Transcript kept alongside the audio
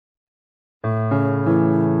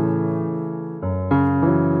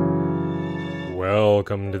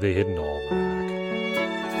Welcome to the Hidden Almanac.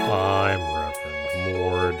 I'm Reverend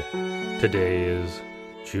Mord. Today is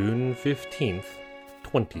June 15th,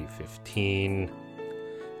 2015.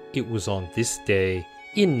 It was on this day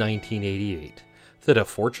in 1988 that a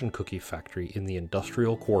fortune cookie factory in the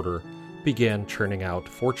industrial quarter began churning out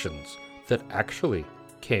fortunes that actually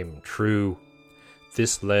came true.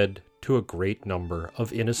 This led to a great number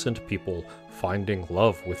of innocent people finding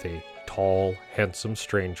love with a tall, handsome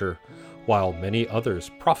stranger, while many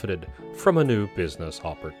others profited from a new business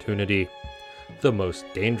opportunity. The most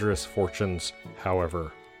dangerous fortunes,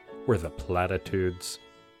 however, were the platitudes.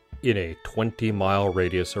 In a 20-mile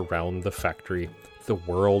radius around the factory, the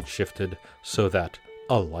world shifted so that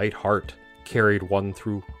a light heart carried one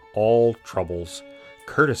through all troubles.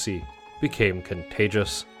 Courtesy became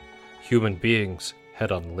contagious. Human beings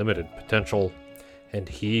had unlimited potential, and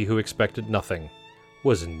he who expected nothing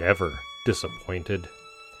was never disappointed.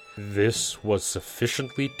 This was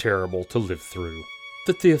sufficiently terrible to live through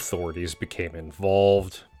that the authorities became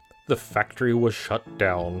involved. The factory was shut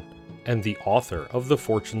down, and the author of the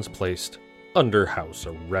fortunes placed under house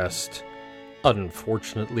arrest.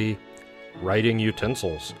 Unfortunately, writing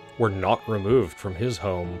utensils were not removed from his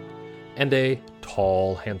home, and a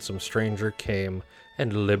tall, handsome stranger came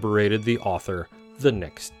and liberated the author the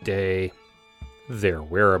next day. Their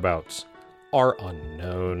whereabouts are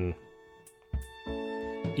unknown.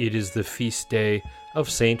 It is the feast day of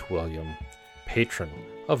St. William, patron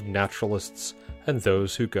of naturalists and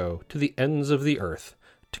those who go to the ends of the earth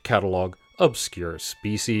to catalog obscure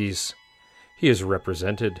species. He is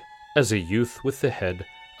represented as a youth with the head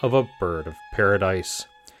of a bird of paradise.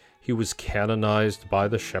 He was canonized by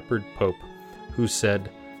the shepherd pope, who said,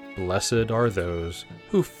 "Blessed are those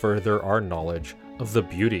who further our knowledge of the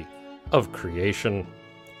beauty of creation."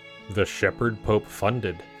 The shepherd pope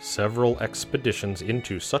funded several expeditions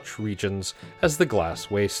into such regions as the Glass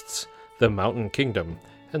Wastes, the Mountain Kingdom,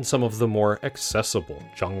 and some of the more accessible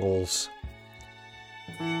jungles.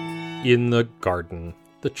 In the garden,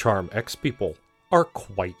 the Charm X people are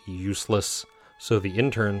quite useless, so the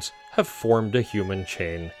interns have formed a human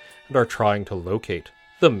chain and are trying to locate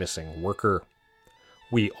the missing worker.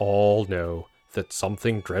 We all know that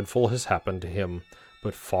something dreadful has happened to him,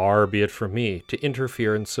 but far be it from me to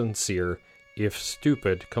interfere in sincere, if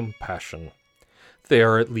stupid, compassion. They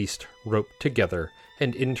are at least roped together,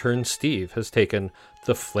 and intern Steve has taken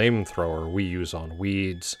the flamethrower we use on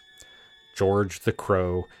weeds. George the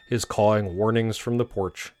Crow is cawing warnings from the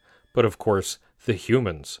porch, but of course the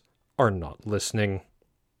humans are not listening.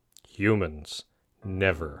 Humans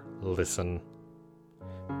never listen.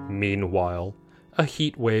 Meanwhile, a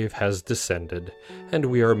heat wave has descended, and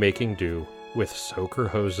we are making do with soaker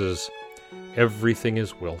hoses. Everything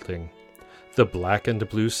is wilting. The black and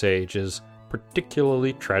blue sage is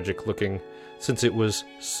particularly tragic looking, since it was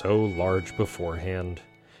so large beforehand.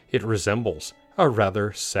 It resembles a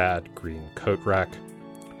rather sad green coat rack.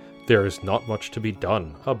 There is not much to be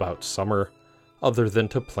done about summer, other than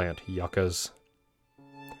to plant yuccas.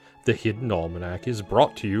 The Hidden Almanac is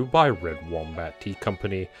brought to you by Red Wombat Tea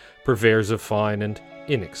Company, purveyors of fine and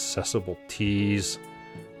inaccessible teas.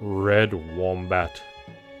 Red Wombat,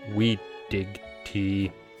 we dig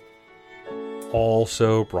tea.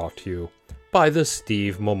 Also brought to you by the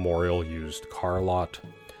Steve Memorial Used Car Lot,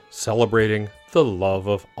 celebrating the love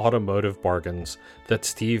of automotive bargains that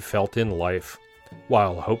Steve felt in life,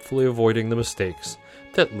 while hopefully avoiding the mistakes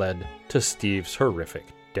that led to Steve's horrific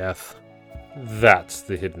death. That's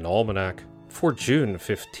the Hidden Almanac for June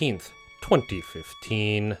 15th,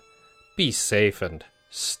 2015. Be safe and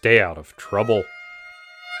stay out of trouble.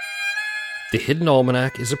 The Hidden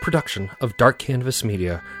Almanac is a production of Dark Canvas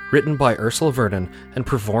Media, written by Ursula Vernon and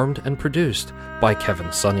performed and produced by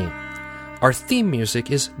Kevin Sonney. Our theme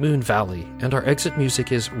music is Moon Valley, and our exit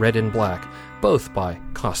music is Red and Black, both by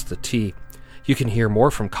Costa T. You can hear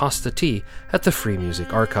more from Costa T at the Free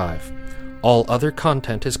Music Archive. All other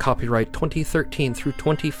content is copyright 2013 through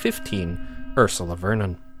 2015, Ursula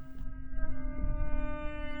Vernon.